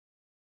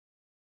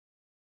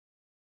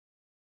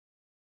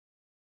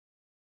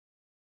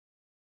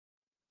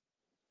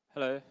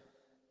Hello.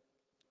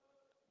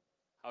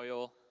 How are you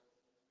all?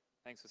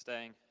 Thanks for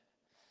staying.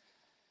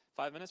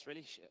 5 minutes,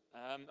 really? Shit.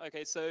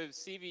 Okay, so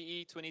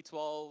CVE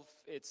 2012,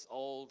 it's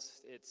old.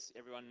 It's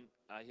everyone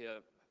here,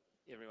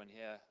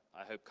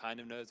 I hope, kind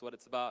of knows what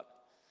it's about.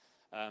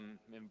 A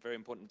very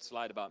important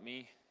slide about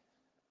me.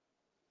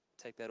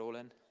 Take that all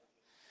in.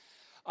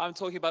 I'm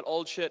talking about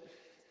old shit.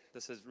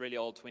 This is really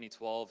old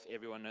 2012.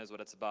 Everyone knows what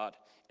it's about.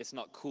 It's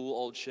not cool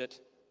old shit.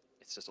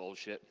 It's just old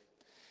shit.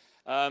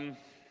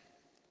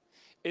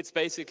 It's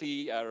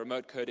basically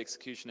remote code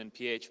execution in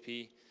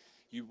PHP.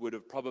 You would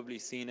have probably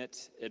seen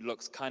it. It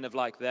looks kind of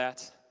like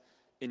that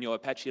in your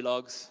Apache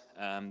logs.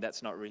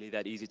 That's not really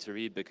that easy to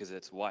read because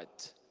it's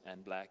white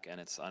and black and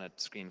it's on a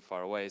screen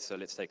far away. So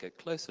let's take a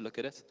closer look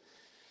at it.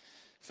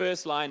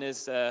 First line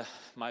is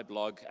my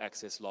blog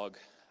access log.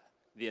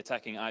 The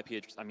attacking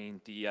IP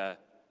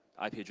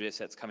address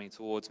that's coming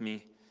towards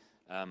me,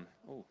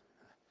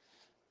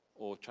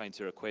 or trying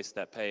to request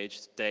that page,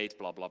 date,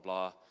 blah, blah,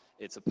 blah.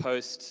 It's a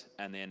post,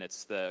 and then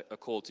it's a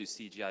call to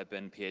CGI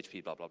bin,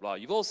 PHP, blah, blah, blah.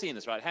 You've all seen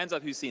this, right? Hands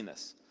up who's seen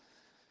this.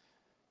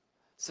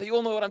 So you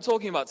all know what I'm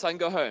talking about, so I can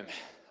go home.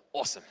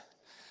 Awesome.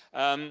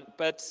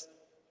 But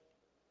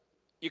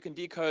you can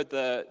decode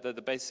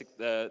the basic,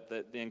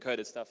 the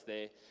encoded stuff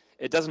there.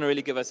 It doesn't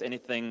really give us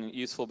anything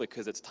useful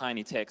because it's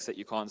tiny text that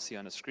you can't see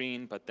on a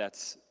screen, but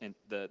that's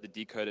the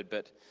decoded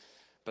bit.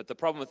 But the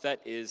problem with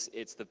that is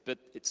it's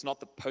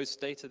not the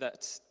post data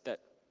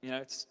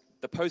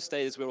the post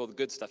data is where all the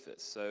good stuff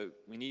is. So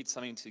we need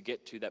something to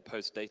get to that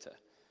post data,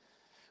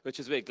 which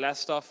is where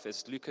Glassstaff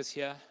is. Lucas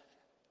here,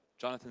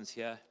 Jonathan's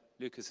here,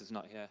 Lucas is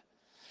not here.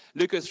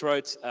 Lucas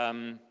wrote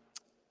a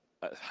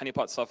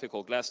honeypot software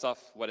called Glassstaff.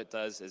 What it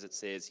does is it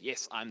says,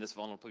 yes, I'm this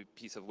vulnerable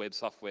piece of web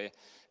software,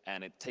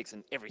 and it takes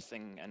in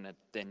everything, and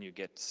then you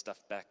get stuff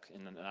back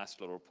in a nice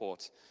little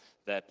report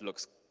that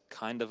looks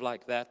kind of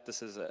like that.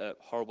 This is a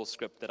horrible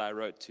script that I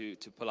wrote to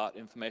pull out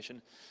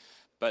information.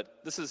 But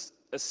this is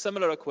a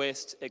similar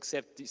request,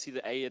 except you see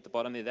the A at the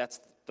bottom there, that's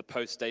the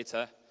post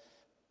data.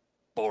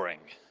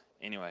 Boring.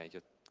 Anyway,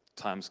 your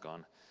time's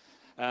gone.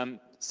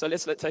 So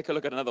let's take a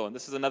look at another one.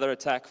 This is another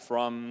attack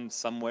from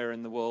somewhere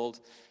in the world,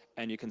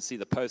 and you can see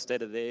the post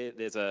data there.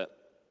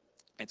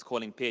 It's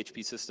calling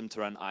PHP system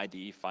to run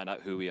ID, find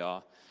out who we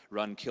are,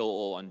 run kill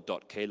all on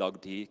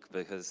 .klogd,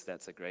 because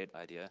that's a great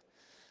idea.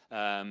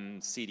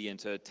 CD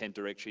into a temp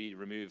directory,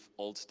 remove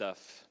old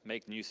stuff,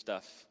 make new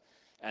stuff,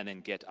 and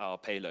then get our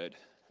payload,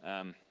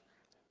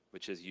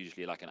 which is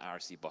usually like an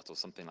IRC bot or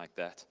something like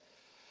that.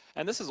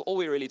 And this is all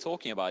we're really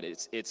talking about.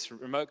 It's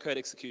remote code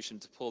execution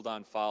to pull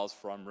down files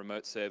from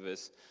remote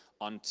servers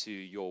onto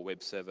your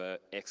web server,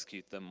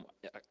 execute them,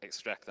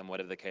 extract them,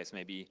 whatever the case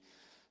may be.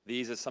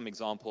 These are some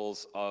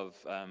examples of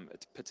a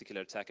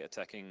particular attack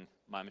attacking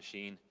my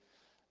machine.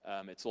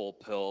 It's all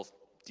Perl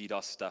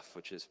DDoS stuff,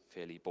 which is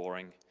fairly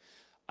boring.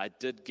 I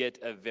did get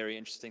a very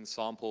interesting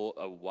sample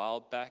a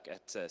while back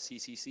at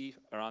CCC,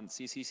 around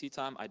CCC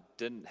time. I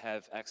didn't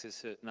have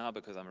access to it now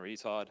because I'm a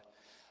retard,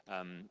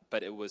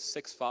 but it was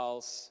 6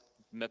 files,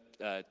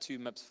 2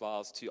 MIPS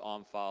files, 2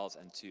 ARM files,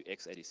 and 2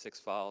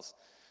 x86 files.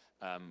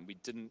 We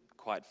didn't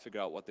quite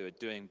figure out what they were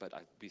doing, but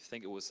we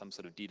think it was some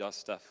sort of DDoS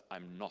stuff.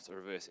 I'm not a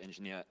reverse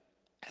engineer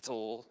at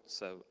all,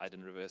 so I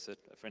didn't reverse it.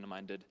 A friend of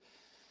mine did,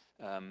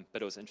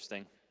 but it was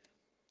interesting.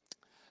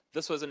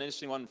 This was an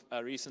interesting one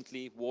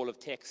recently, wall of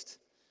text.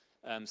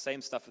 Same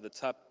stuff at the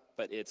top,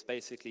 but it's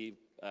basically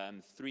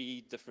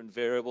 3 different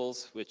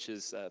variables, which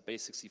is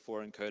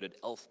base64 encoded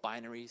ELF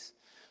binaries.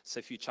 So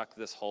if you chuck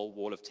this whole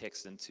wall of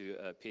text into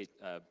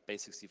a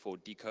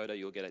base64 decoder,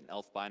 you'll get an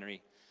ELF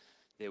binary.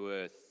 There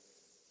were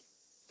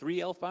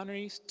 3 ELF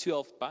binaries, 2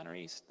 ELF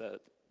binaries.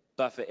 The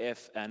buffer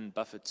F and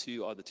buffer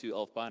 2 are the 2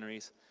 ELF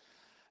binaries.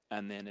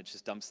 And then it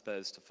just dumps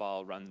those to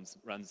file, runs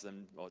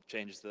them, or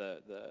changes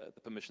the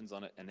permissions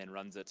on it, and then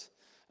runs it.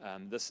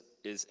 This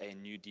is a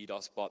new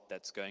DDoS bot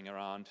that's going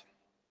around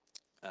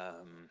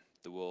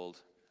the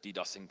world,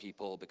 DDoSing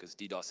people, because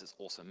DDoS is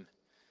awesome.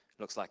 It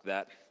looks like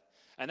that.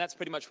 And that's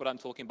pretty much what I'm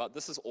talking about.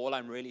 This is all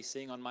I'm really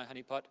seeing on my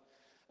honeypot,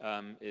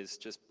 is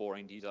just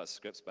boring DDoS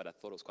scripts, but I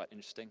thought it was quite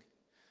interesting.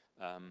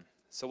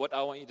 So what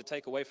I want you to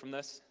take away from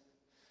this,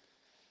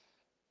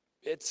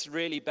 it's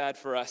really bad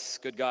for us,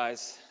 good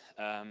guys.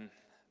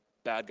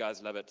 Bad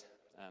guys love it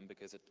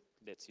because it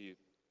lets you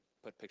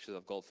put pictures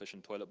of goldfish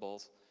in toilet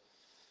bowls.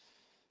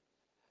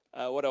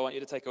 What I want you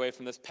to take away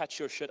from this, patch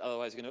your shit,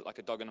 otherwise you're going to look like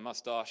a dog in a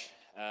mustache.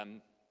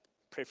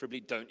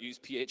 Preferably don't use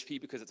PHP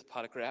because it's a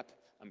pile of crap.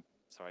 I'm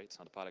sorry, it's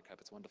not a pile of crap,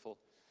 it's wonderful.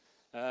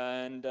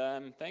 And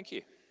thank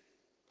you.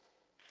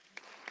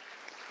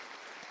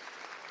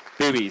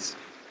 Boobies.